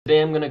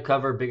Today I'm going to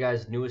cover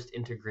Bigeye's newest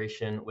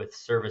integration with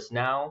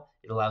ServiceNow.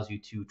 It allows you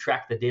to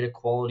track the data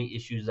quality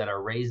issues that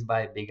are raised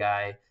by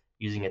Bigeye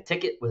using a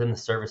ticket within the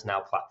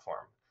ServiceNow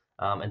platform.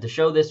 And to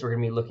show this, we're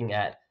going to be looking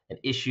at an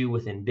issue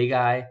within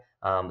Bigeye.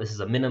 This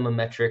is a minimum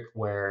metric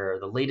where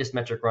the latest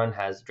metric run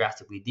has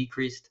drastically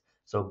decreased.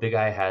 So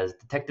Bigeye has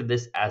detected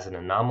this as an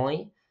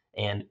anomaly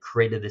and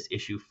created this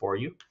issue for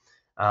you.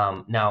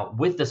 Now,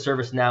 with the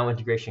ServiceNow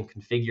integration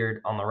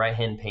configured on the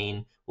right-hand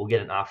pane, we'll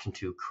get an option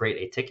to create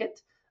a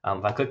ticket.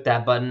 If I click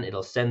that button,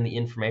 it'll send the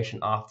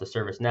information off to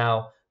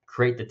ServiceNow,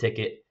 create the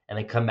ticket, and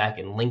then come back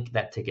and link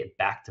that ticket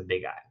back to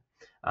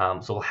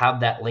Bigeye. So we'll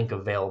have that link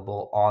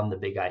available on the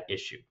Bigeye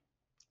issue.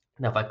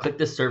 Now, if I click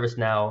this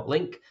ServiceNow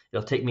link,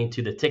 it'll take me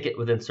to the ticket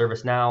within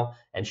ServiceNow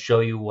and show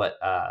you what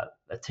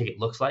a ticket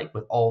looks like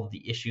with all of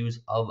the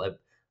issues of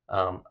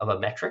a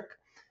metric.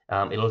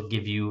 It'll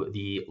give you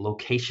the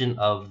location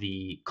of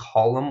the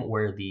column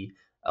where the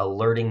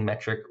alerting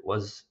metric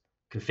was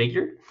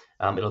configured.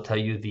 It'll tell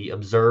you the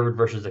observed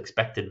versus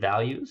expected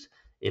values.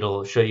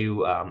 It'll show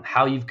you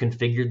how you've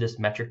configured this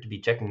metric to be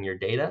checking your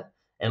data.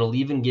 And it'll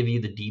even give you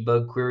the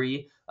debug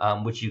query,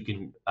 which you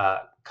can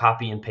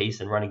copy and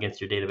paste and run against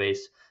your database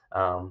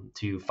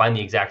to find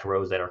the exact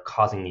rows that are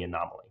causing the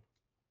anomaly.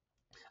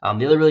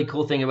 The other really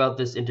cool thing about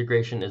this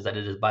integration is that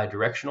it is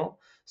bi-directional.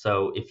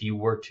 So if you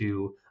were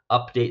to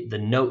update the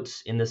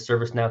notes in the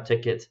ServiceNow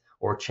ticket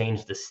or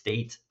change the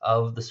state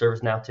of the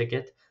ServiceNow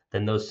ticket,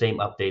 then those same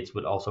updates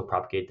would also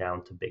propagate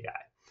down to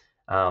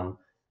Bigeye.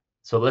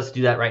 So let's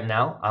do that right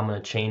now. I'm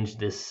going to change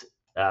this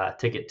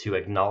ticket to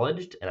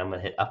acknowledged, and I'm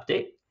going to hit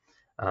update.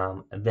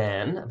 And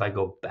then if I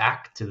go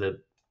back to the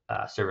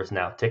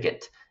ServiceNow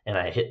ticket and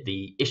I hit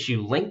the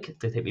issue link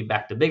to take me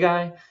back to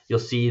Bigeye, you'll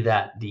see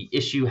that the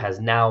issue has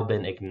now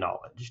been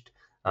acknowledged.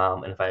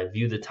 And if I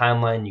view the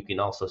timeline, you can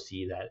also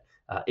see that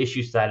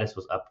issue status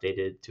was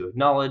updated to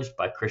acknowledged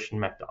by Christian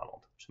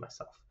McDonald, which is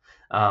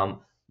myself.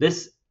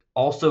 This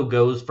also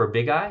goes for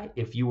Bigeye.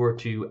 If you were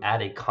to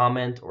add a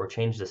comment or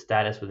change the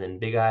status within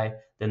Bigeye,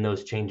 then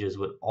those changes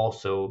would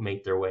also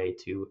make their way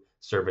to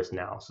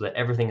ServiceNow so that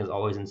everything is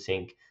always in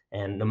sync.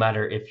 And no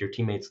matter if your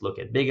teammates look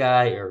at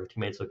Bigeye or your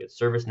teammates look at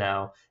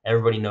ServiceNow,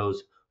 everybody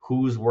knows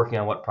who's working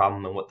on what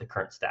problem and what the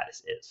current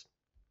status is.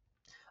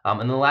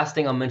 And the last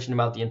thing I'll mention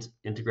about the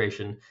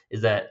integration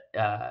is that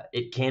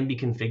it can be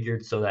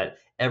configured so that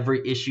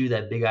every issue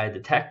that Bigeye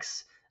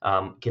detects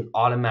can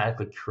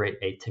automatically create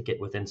a ticket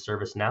within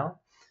ServiceNow.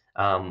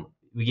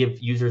 We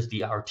give users,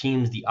 our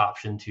teams, the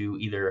option to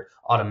either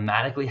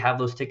automatically have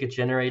those tickets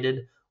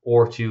generated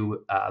or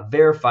to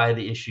verify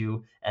the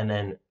issue and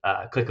then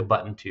click a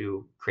button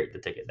to create the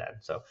ticket then.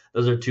 So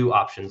those are two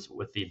options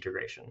with the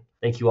integration.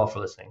 Thank you all for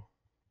listening.